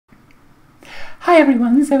Hi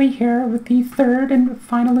everyone, Zoe here with the third and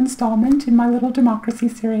final installment in my little democracy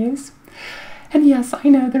series. And yes, I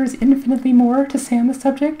know there's infinitely more to say on the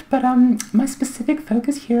subject, but my specific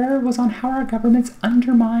focus here was on how our governments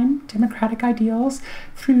undermine democratic ideals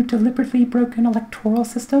through deliberately broken electoral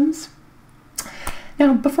systems.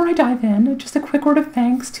 Now, before I dive in, just a quick word of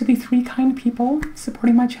thanks to the three kind people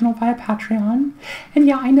supporting my channel via Patreon. And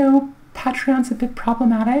yeah, I know Patreon's a bit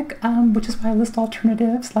problematic, which is why I list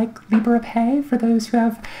alternatives like LibrePay for those who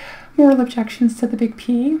have moral objections to the big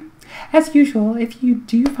P. As usual, if you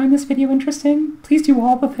do find this video interesting, please do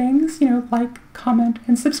all the things, like, comment,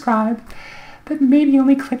 and subscribe. But maybe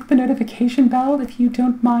only click the notification bell if you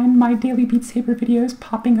don't mind my daily Beat Saber videos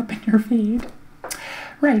popping up in your feed.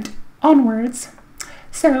 Right, onwards.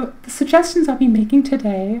 So, the suggestions I'll be making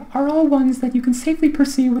today are all ones that you can safely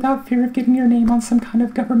pursue without fear of getting your name on some kind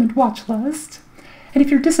of government watch list. And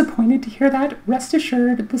if you're disappointed to hear that, rest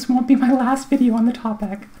assured this won't be my last video on the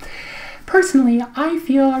topic. Personally, I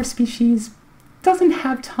feel our species doesn't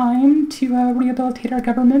have time to rehabilitate our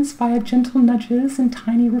governments via gentle nudges and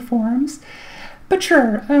tiny reforms. But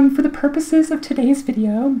sure, for the purposes of today's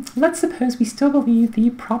video, let's suppose we still believe the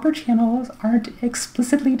proper channels aren't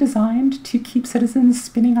explicitly designed to keep citizens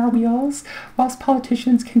spinning our wheels, whilst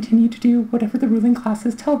politicians continue to do whatever the ruling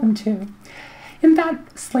classes tell them to. In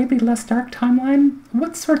that slightly less dark timeline,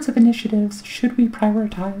 what sorts of initiatives should we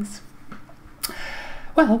prioritize?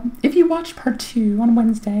 Well, if you watched part 2 on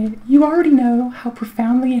Wednesday, you already know how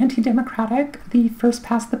profoundly anti-democratic the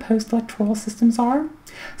first-past-the-post electoral systems are.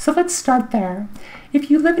 So let's start there.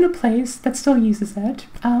 If you live in a place that still uses it,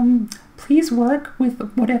 please work with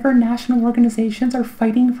whatever national organizations are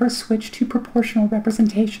fighting for a switch to proportional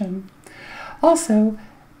representation. Also,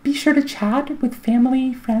 be sure to chat with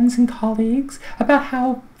family, friends, and colleagues about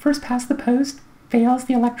how first-past-the-post fails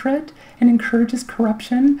the electorate and encourages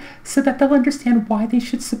corruption so that they'll understand why they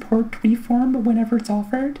should support reform whenever it's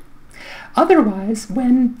offered. Otherwise,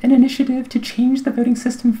 when an initiative to change the voting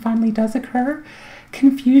system finally does occur,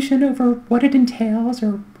 confusion over what it entails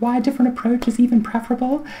or why a different approach is even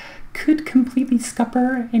preferable could completely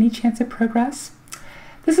scupper any chance at progress.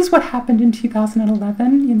 This is what happened in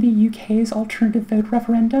 2011 in the UK's alternative vote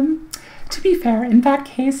referendum. To be fair, in that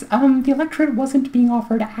case, the electorate wasn't being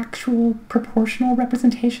offered actual proportional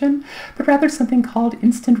representation, but rather something called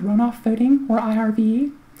instant runoff voting, or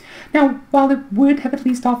IRV. Now, while it would have at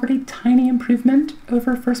least offered a tiny improvement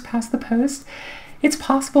over first-past-the-post, it's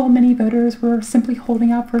possible many voters were simply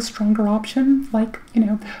holding out for a stronger option, like,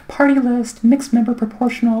 party list, mixed-member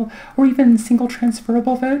proportional, or even single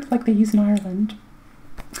transferable vote like they use in Ireland.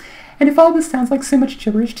 And if all this sounds like so much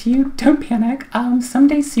gibberish to you, don't panic.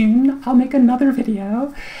 Someday soon, I'll make another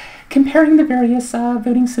video comparing the various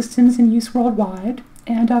voting systems in use worldwide.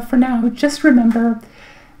 And for now, just remember,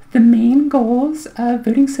 the main goals of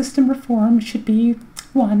voting system reform should be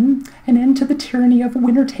 1. An end to the tyranny of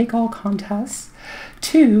winner-take-all contests.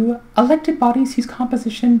 2. Elected bodies whose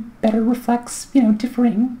composition better reflects,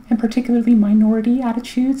 differing and particularly minority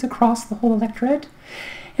attitudes across the whole electorate.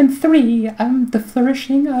 And 3, the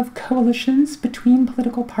flourishing of coalitions between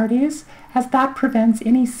political parties, as that prevents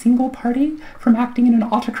any single party from acting in an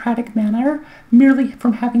autocratic manner, merely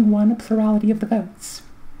from having won a plurality of the votes.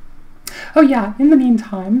 Oh yeah, in the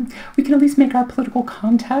meantime, we can at least make our political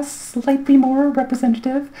contests slightly more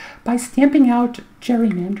representative by stamping out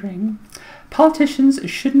gerrymandering. Politicians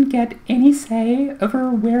shouldn't get any say over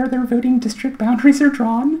where their voting district boundaries are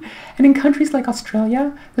drawn, and in countries like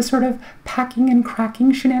Australia, the sort of packing and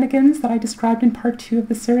cracking shenanigans that I described in part 2 of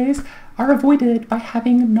the series are avoided by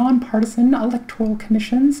having nonpartisan electoral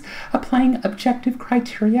commissions applying objective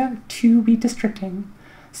criteria to redistricting.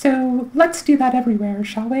 So let's do that everywhere,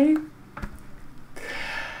 shall we?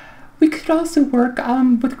 We could also work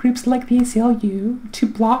with groups like the ACLU to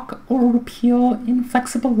block or repeal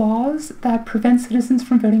inflexible laws that prevent citizens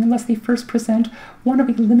from voting unless they first present one of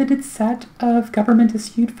a limited set of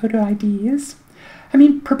government-issued photo IDs.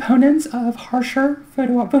 Proponents of harsher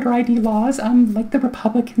voter ID laws, like the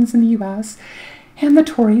Republicans in the US and the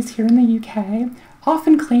Tories here in the UK,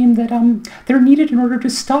 often claim that they're needed in order to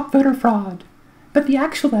stop voter fraud. But the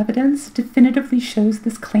actual evidence definitively shows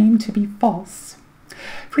this claim to be false.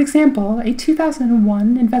 For example, a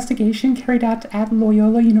 2001 investigation carried out at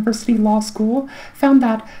Loyola University Law School found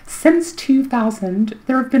that since 2000,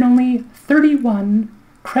 there have been only 31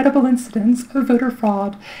 credible incidents of voter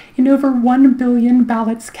fraud in over 1 billion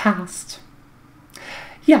ballots cast.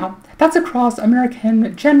 Yeah, that's across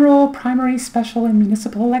American general, primary, special, and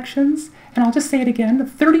municipal elections. And I'll just say it again,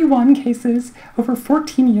 31 cases over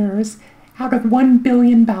 14 years out of 1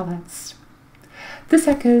 billion ballots. This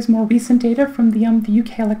echoes more recent data from the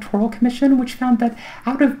UK Electoral Commission, which found that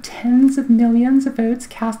out of tens of millions of votes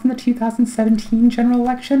cast in the 2017 general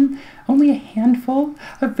election, only a handful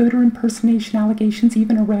of voter impersonation allegations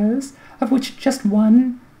even arose, of which just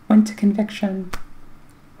one went to conviction.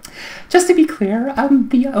 Just to be clear,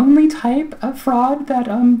 the only type of fraud that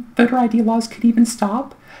voter ID laws could even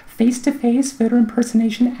stop, face-to-face voter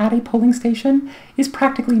impersonation at a polling station, is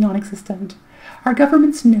practically non-existent. Our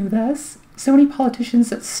governments know this. So many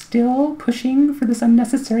politicians still pushing for this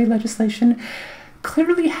unnecessary legislation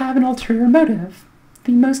clearly have an ulterior motive,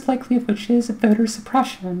 the most likely of which is voter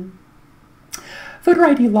suppression. Voter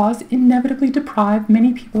ID laws inevitably deprive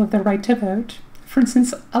many people of their right to vote. For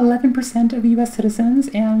instance, 11% of US citizens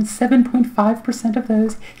and 7.5% of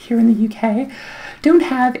those here in the UK don't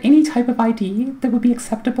have any type of ID that would be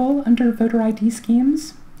acceptable under voter ID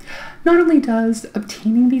schemes. Not only does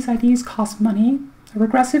obtaining these IDs cost money, a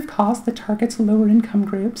regressive cost that targets lower income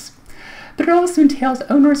groups, but it also entails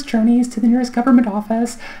onerous journeys to the nearest government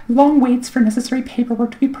office, long waits for necessary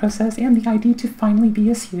paperwork to be processed, and the ID to finally be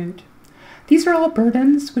issued. These are all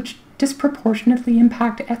burdens which disproportionately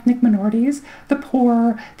impact ethnic minorities, the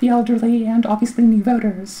poor, the elderly, and obviously new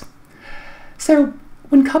voters. So,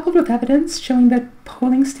 when coupled with evidence showing that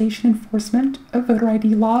polling station enforcement of voter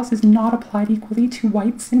ID laws is not applied equally to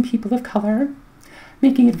whites and people of color,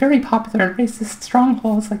 making it very popular in racist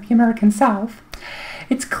strongholds like the American South,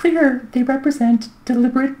 it's clear they represent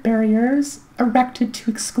deliberate barriers erected to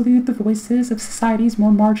exclude the voices of society's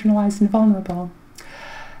more marginalized and vulnerable.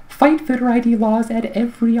 Fight voter ID laws at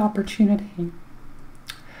every opportunity.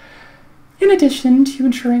 In addition to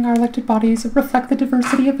ensuring our elected bodies reflect the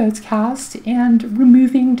diversity of votes cast and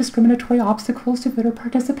removing discriminatory obstacles to voter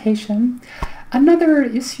participation, another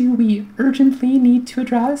issue we urgently need to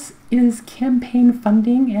address is campaign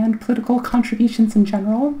funding and political contributions in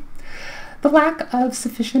general. The lack of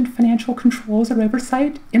sufficient financial controls or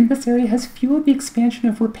oversight in this area has fueled the expansion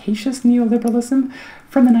of rapacious neoliberalism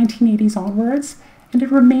from the 1980s onwards, and it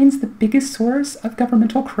remains the biggest source of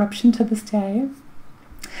governmental corruption to this day.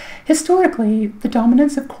 Historically, the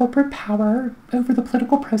dominance of corporate power over the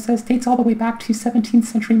political process dates all the way back to 17th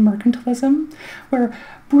century mercantilism, where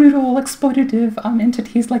brutal, exploitative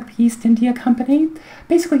entities like the East India Company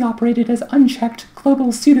basically operated as unchecked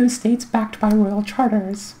global pseudo-states backed by royal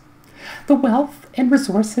charters. The wealth and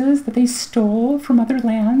resources that they stole from other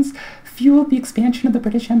lands fueled the expansion of the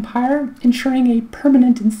British Empire, ensuring a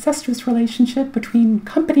permanent incestuous relationship between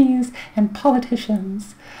companies and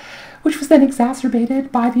politicians, which was then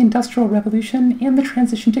exacerbated by the Industrial Revolution and the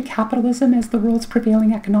transition to capitalism as the world's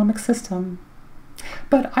prevailing economic system.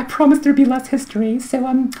 But I promised there'd be less history,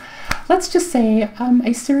 so let's just say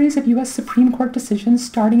a series of US Supreme Court decisions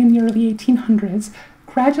starting in the early 1800s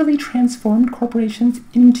gradually transformed corporations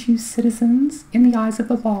into citizens in the eyes of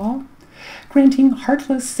the law, granting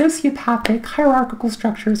heartless, sociopathic, hierarchical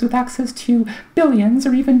structures with access to billions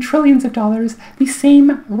or even trillions of dollars the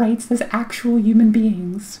same rights as actual human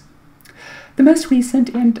beings. The most recent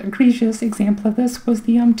and egregious example of this was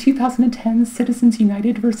the 2010 Citizens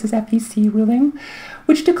United versus FEC ruling,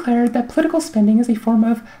 which declared that political spending is a form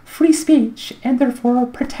of free speech and therefore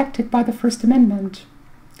protected by the First Amendment.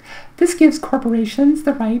 This gives corporations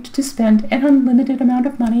the right to spend an unlimited amount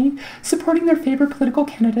of money supporting their favorite political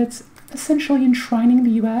candidates, essentially enshrining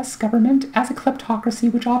the US government as a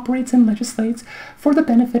kleptocracy which operates and legislates for the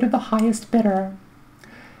benefit of the highest bidder.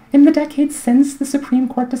 In the decades since the Supreme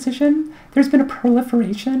Court decision, there's been a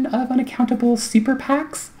proliferation of unaccountable super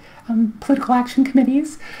PACs, political action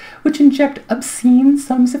committees, which inject obscene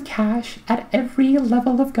sums of cash at every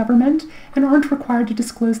level of government and aren't required to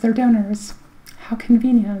disclose their donors. How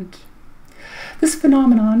convenient. This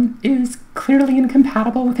phenomenon is clearly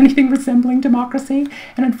incompatible with anything resembling democracy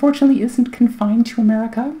and unfortunately isn't confined to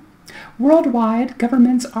America. Worldwide,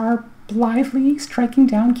 governments are blithely striking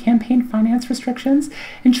down campaign finance restrictions,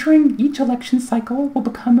 ensuring each election cycle will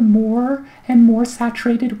become more and more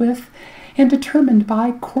saturated with and determined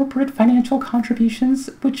by corporate financial contributions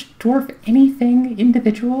which dwarf anything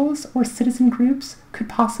individuals or citizen groups could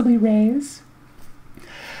possibly raise.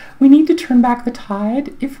 We need to turn back the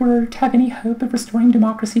tide if we're to have any hope of restoring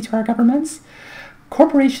democracy to our governments.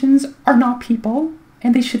 Corporations are not people,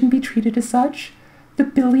 and they shouldn't be treated as such. The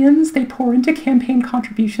billions they pour into campaign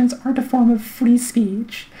contributions aren't a form of free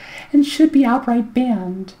speech and should be outright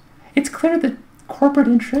banned. It's clear that corporate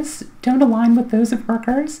interests don't align with those of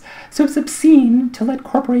workers, so it's obscene to let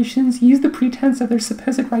corporations use the pretense of their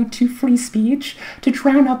supposed right to free speech to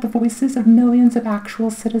drown out the voices of millions of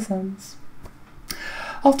actual citizens.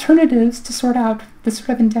 Alternatives to sort out this sort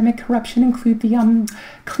of endemic corruption include the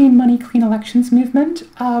clean money, clean elections movement,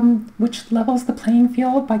 which levels the playing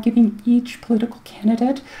field by giving each political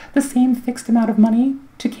candidate the same fixed amount of money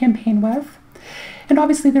to campaign with. And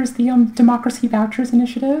obviously there's the Democracy Vouchers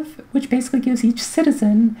Initiative, which basically gives each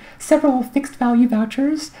citizen several fixed value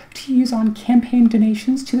vouchers to use on campaign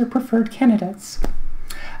donations to their preferred candidates.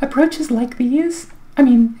 Approaches like these,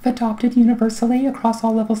 if adopted universally across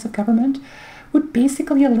all levels of government, would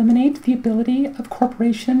basically eliminate the ability of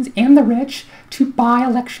corporations and the rich to buy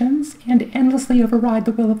elections and endlessly override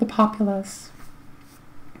the will of the populace.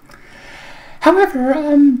 However,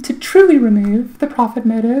 to truly remove the profit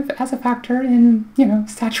motive as a factor in,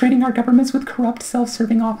 saturating our governments with corrupt,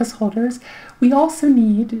 self-serving office holders, we also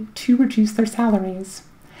need to reduce their salaries.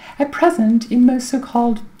 At present, in most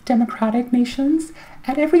so-called democratic nations,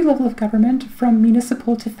 at every level of government, from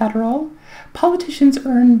municipal to federal, politicians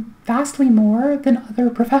earn vastly more than other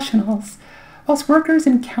professionals, whilst workers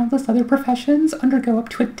in countless other professions undergo up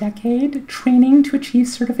to a decade training to achieve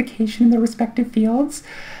certification in their respective fields.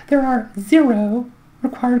 There are 0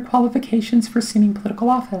 required qualifications for assuming political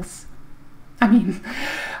office.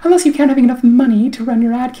 Unless you can't have enough money to run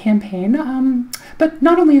your ad campaign. But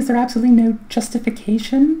not only is there absolutely no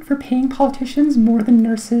justification for paying politicians more than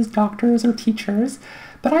nurses, doctors, or teachers,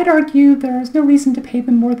 but I'd argue there's no reason to pay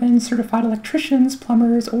them more than certified electricians,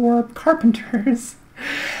 plumbers, or carpenters.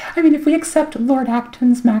 If we accept Lord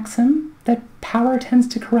Acton's maxim that power tends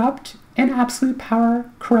to corrupt and absolute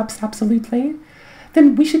power corrupts absolutely,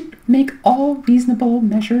 then we should make all reasonable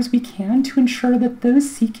measures we can to ensure that those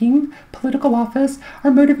seeking political office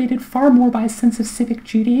are motivated far more by a sense of civic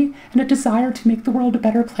duty and a desire to make the world a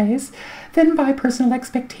better place than by personal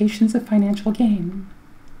expectations of financial gain.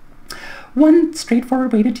 One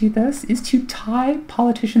straightforward way to do this is to tie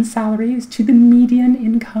politicians' salaries to the median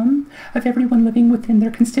income of everyone living within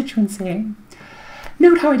their constituency.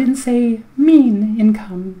 Note how I didn't say mean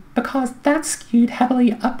income, because that's skewed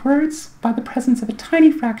heavily upwards by the presence of a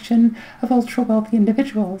tiny fraction of ultra-wealthy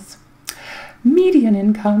individuals. Median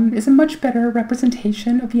income is a much better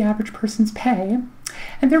representation of the average person's pay,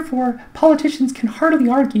 and therefore politicians can hardly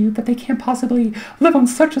argue that they can't possibly live on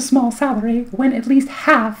such a small salary when at least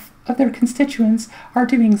half of their constituents are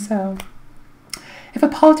doing so. If a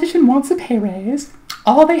politician wants a pay raise,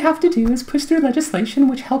 all they have to do is push through legislation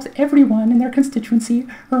which helps everyone in their constituency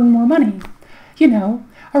earn more money.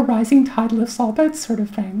 A rising tide lifts all boats sort of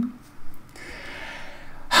thing.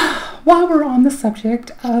 While we're on the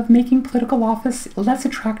subject of making political office less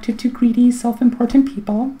attractive to greedy, self-important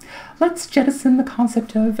people, let's jettison the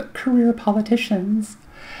concept of career politicians.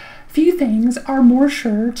 Few things are more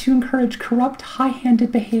sure to encourage corrupt,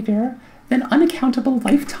 high-handed behavior than unaccountable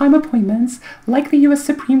lifetime appointments like the US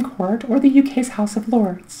Supreme Court or the UK's House of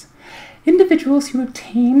Lords. Individuals who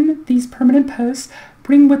obtain these permanent posts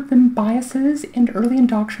bring with them biases and early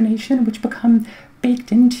indoctrination which become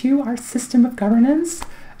baked into our system of governance,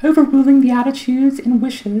 overruling the attitudes and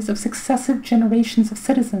wishes of successive generations of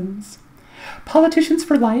citizens. Politicians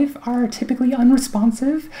for life are typically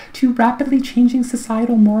unresponsive to rapidly changing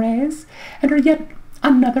societal mores and are yet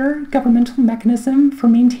another governmental mechanism for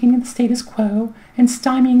maintaining the status quo and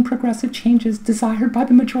stymieing progressive changes desired by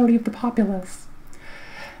the majority of the populace.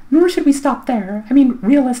 Nor should we stop there.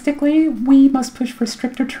 Realistically, we must push for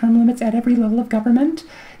stricter term limits at every level of government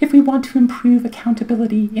if we want to improve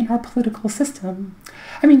accountability in our political system.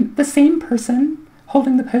 The same person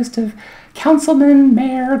holding the post of councilman,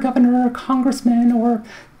 mayor, governor, congressman, or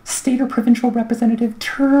state or provincial representative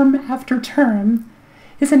term after term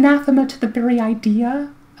is anathema to the very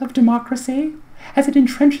idea of democracy, as it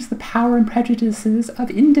entrenches the power and prejudices of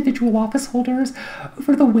individual office holders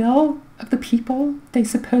over the will of the people they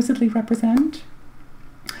supposedly represent.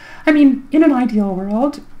 In an ideal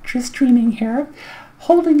world, just dreaming here,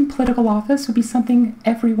 holding political office would be something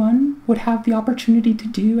everyone would have the opportunity to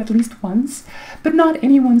do at least once, but not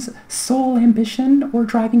anyone's sole ambition or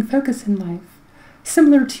driving focus in life.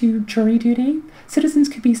 Similar to jury duty, citizens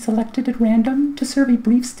could be selected at random to serve a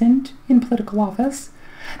brief stint in political office.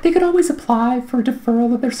 They could always apply for a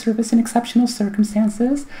deferral of their service in exceptional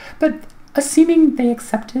circumstances, but assuming they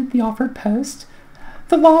accepted the offered post,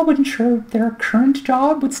 the law would ensure their current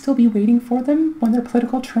job would still be waiting for them when their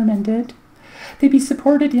political term ended. They'd be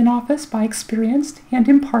supported in office by experienced and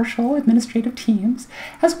impartial administrative teams,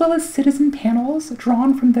 as well as citizen panels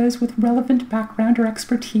drawn from those with relevant background or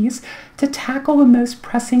expertise to tackle the most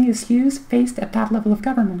pressing issues faced at that level of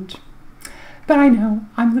government. But I know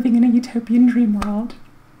I'm living in a utopian dream world.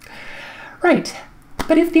 Right,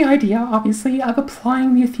 But if the idea, obviously, of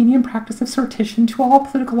applying the Athenian practice of sortition to all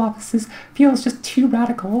political offices feels just too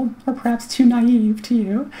radical, or perhaps too naive to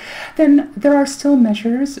you, then there are still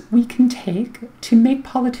measures we can take to make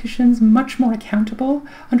politicians much more accountable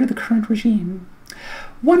under the current regime.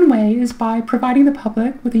 One way is by providing the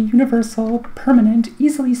public with a universal, permanent,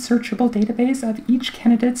 easily searchable database of each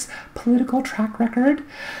candidate's political track record,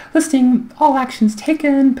 listing all actions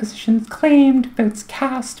taken, positions claimed, votes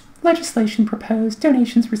cast, legislation proposed,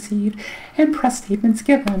 donations received, and press statements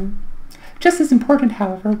given. Just as important,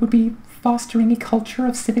 however, would be fostering a culture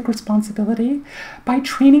of civic responsibility by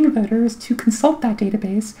training voters to consult that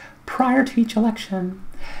database prior to each election.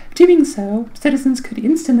 Doing so, citizens could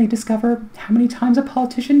instantly discover how many times a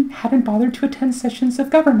politician hadn't bothered to attend sessions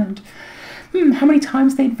of government, how many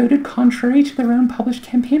times they'd voted contrary to their own published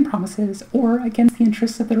campaign promises or against the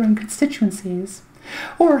interests of their own constituencies,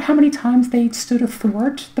 or how many times they'd stood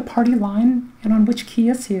athwart the party line and on which key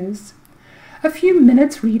issues. A few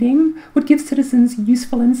minutes reading would give citizens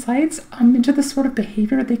useful insights into the sort of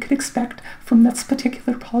behavior they could expect from this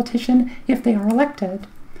particular politician if they are elected.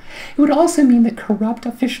 It would also mean that corrupt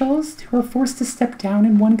officials who are forced to step down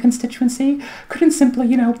in one constituency couldn't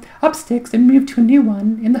simply, up sticks and move to a new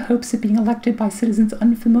one in the hopes of being elected by citizens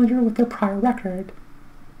unfamiliar with their prior record.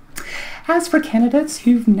 As for candidates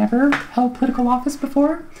who've never held political office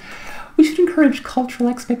before, we should encourage cultural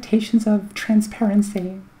expectations of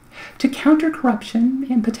transparency. To counter corruption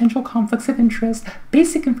and potential conflicts of interest,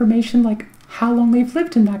 basic information like how long they've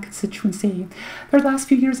lived in that constituency, their last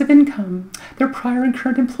few years of income, their prior and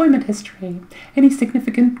current employment history, any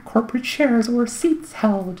significant corporate shares or seats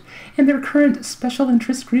held, and their current special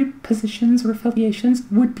interest group positions or affiliations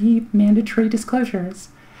would be mandatory disclosures.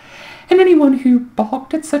 And anyone who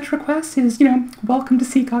balked at such requests is, welcome to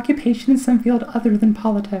seek occupation in some field other than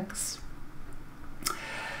politics.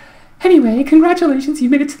 Anyway, congratulations, you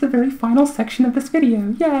made it to the very final section of this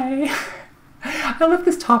video. Yay! I left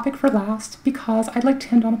this topic for last because I'd like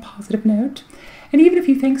to end on a positive note. And even if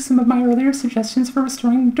you think some of my earlier suggestions for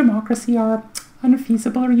restoring democracy are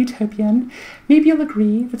unfeasible or utopian, maybe you'll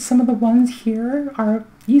agree that some of the ones here are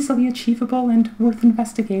easily achievable and worth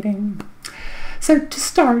investigating. So to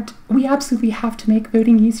start, we absolutely have to make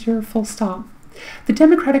voting easier, full stop. The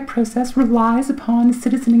democratic process relies upon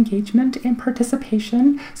citizen engagement and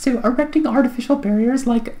participation, so erecting artificial barriers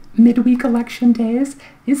like midweek election days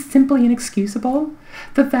is simply inexcusable.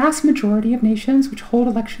 The vast majority of nations which hold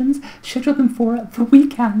elections schedule them for the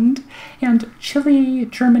weekend, and Chile,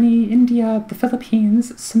 Germany, India, the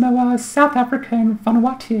Philippines, Samoa, South Africa, and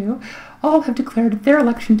Vanuatu all have declared their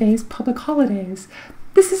election days public holidays.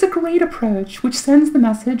 This is a great approach, which sends the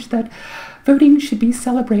message that voting should be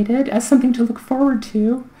celebrated as something to look forward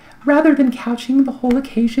to, rather than couching the whole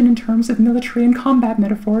occasion in terms of military and combat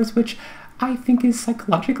metaphors, which I think is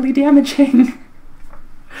psychologically damaging.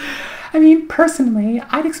 Personally,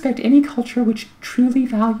 I'd expect any culture which truly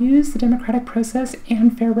values the democratic process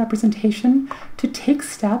and fair representation to take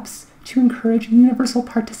steps to encourage universal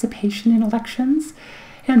participation in elections.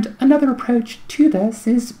 And another approach to this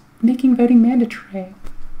is making voting mandatory.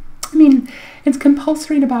 It's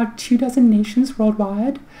compulsory in about 24 nations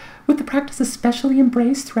worldwide, with the practice especially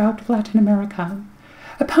embraced throughout Latin America.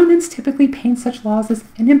 Opponents typically paint such laws as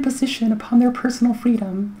an imposition upon their personal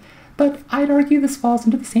freedom, but I'd argue this falls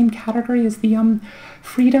into the same category as the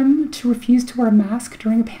freedom to refuse to wear a mask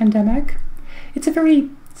during a pandemic. It's a very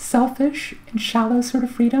selfish and shallow sort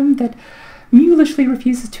of freedom that mulishly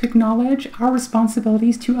refuses to acknowledge our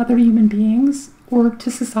responsibilities to other human beings or to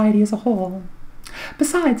society as a whole.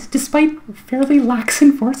 Besides, despite fairly lax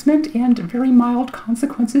enforcement and very mild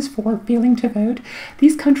consequences for failing to vote,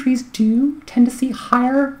 these countries do tend to see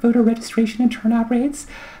higher voter registration and turnout rates,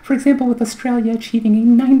 for example with Australia achieving a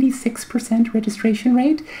 96% registration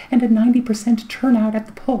rate and a 90% turnout at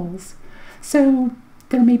the polls. So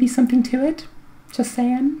there may be something to it, just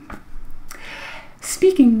saying.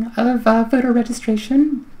 Speaking of voter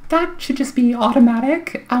registration, that should just be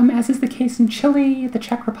automatic, as is the case in Chile, the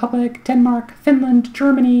Czech Republic, Denmark, Finland,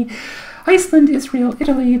 Germany, Iceland, Israel,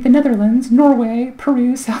 Italy, the Netherlands, Norway,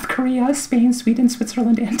 Peru, South Korea, Spain, Sweden,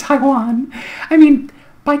 Switzerland, and Taiwan.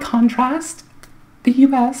 By contrast, the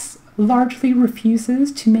US largely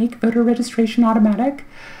refuses to make voter registration automatic,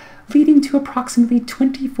 leading to approximately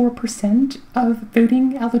 24% of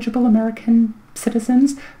voting eligible American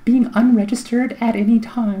citizens being unregistered at any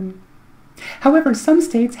time. However, some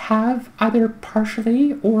states have either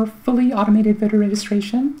partially or fully automated voter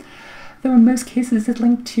registration, though in most cases it's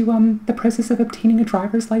linked to the process of obtaining a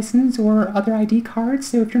driver's license or other ID cards,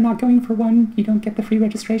 so if you're not going for one, you don't get the free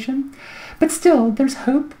registration. But still, there's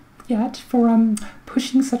hope yet for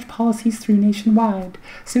pushing such policies through nationwide.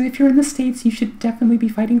 So if you're in the States, you should definitely be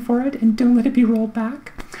fighting for it and don't let it be rolled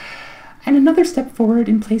back. And another step forward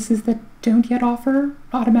in places that don't yet offer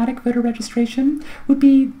automatic voter registration would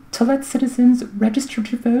be to let citizens register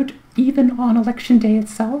to vote even on election day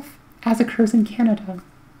itself, as occurs in Canada.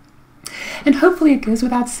 And hopefully it goes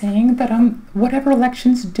without saying that whatever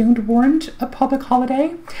elections don't warrant a public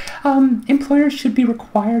holiday, employers should be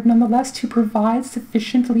required nonetheless to provide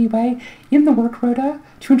sufficient leeway in the work rota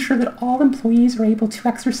to ensure that all employees are able to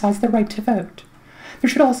exercise their right to vote. There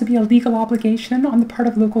should also be a legal obligation on the part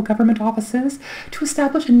of local government offices to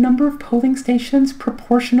establish a number of polling stations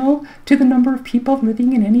proportional to the number of people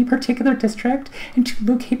living in any particular district and to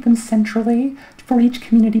locate them centrally for each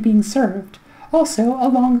community being served. Also,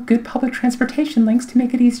 along good public transportation links to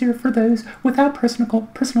make it easier for those without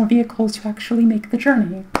personal vehicles to actually make the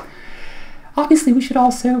journey. Obviously, we should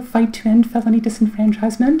also fight to end felony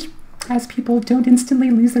disenfranchisement, as people don't instantly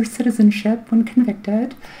lose their citizenship when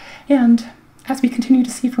convicted. And as we continue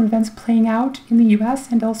to see from events playing out in the US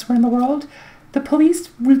and elsewhere in the world, the police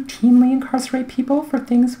routinely incarcerate people for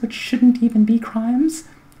things which shouldn't even be crimes,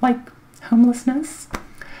 like homelessness.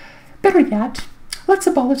 Better yet, let's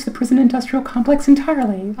abolish the prison industrial complex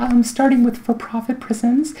entirely, starting with for-profit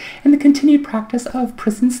prisons and the continued practice of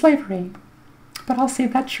prison slavery. But I'll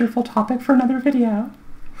save that cheerful topic for another video.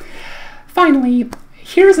 Finally,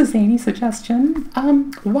 here's a zany suggestion.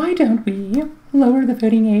 Why don't we lower the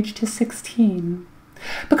voting age to 16?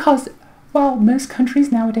 Because while most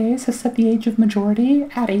countries nowadays have set the age of majority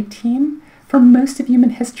at 18, for most of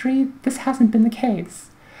human history, this hasn't been the case.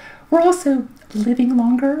 We're also living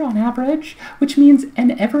longer on average, which means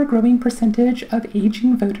an ever-growing percentage of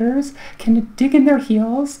aging voters can dig in their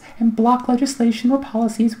heels and block legislation or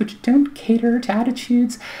policies which don't cater to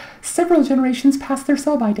attitudes several generations past their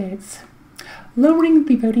sell-by dates. Lowering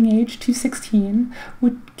the voting age to 16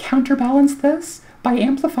 would counterbalance this by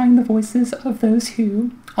amplifying the voices of those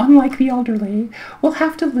who, unlike the elderly, will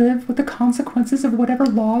have to live with the consequences of whatever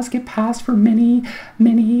laws get passed for many,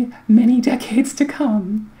 many, many decades to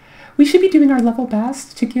come. We should be doing our level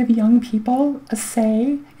best to give young people a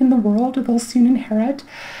say in the world they'll soon inherit,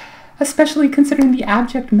 especially considering the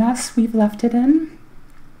abject mess we've left it in.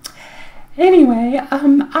 Anyway,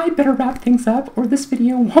 I better wrap things up or this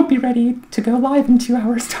video won't be ready to go live in 2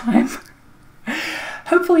 hours' time.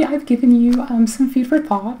 Hopefully I've given you some food for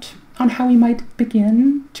thought on how we might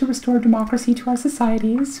begin to restore democracy to our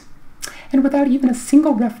societies, and without even a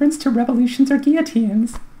single reference to revolutions or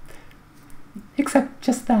guillotines. Except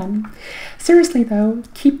just then. Seriously though,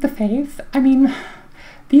 keep the faith. I mean,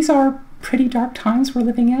 these are pretty dark times we're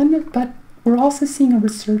living in, but we're also seeing a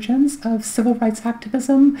resurgence of civil rights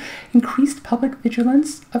activism, increased public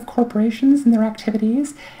vigilance of corporations and their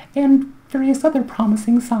activities, and various other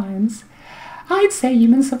promising signs. I'd say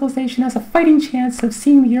human civilization has a fighting chance of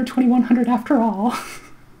seeing the year 2100 after all.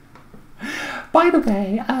 By the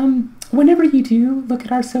way, whenever you do look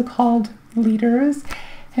at our so-called leaders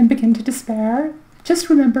and begin to despair, just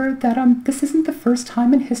remember that this isn't the first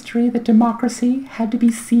time in history that democracy had to be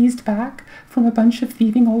seized back from a bunch of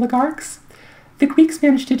thieving oligarchs. The Greeks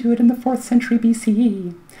managed to do it in the 4th century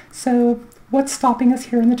BCE, so what's stopping us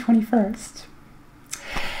here in the 21st?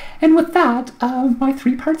 And with that, my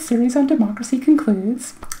 3-part series on democracy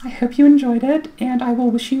concludes. I hope you enjoyed it, and I will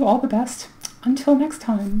wish you all the best. Until next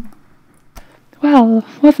time. Well,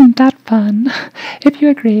 wasn't that fun? If you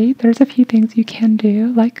agree, there's a few things you can do,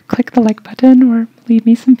 like click the like button or leave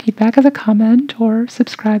me some feedback as a comment, or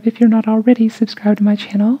subscribe if you're not already subscribed to my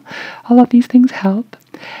channel. All of these things help.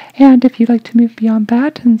 And if you'd like to move beyond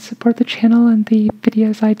that and support the channel and the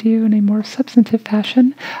videos I do in a more substantive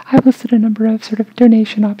fashion, I've listed a number of sort of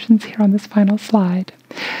donation options here on this final slide.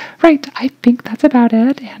 Right, I think that's about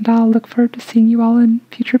it, and I'll look forward to seeing you all in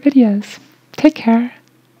future videos. Take care.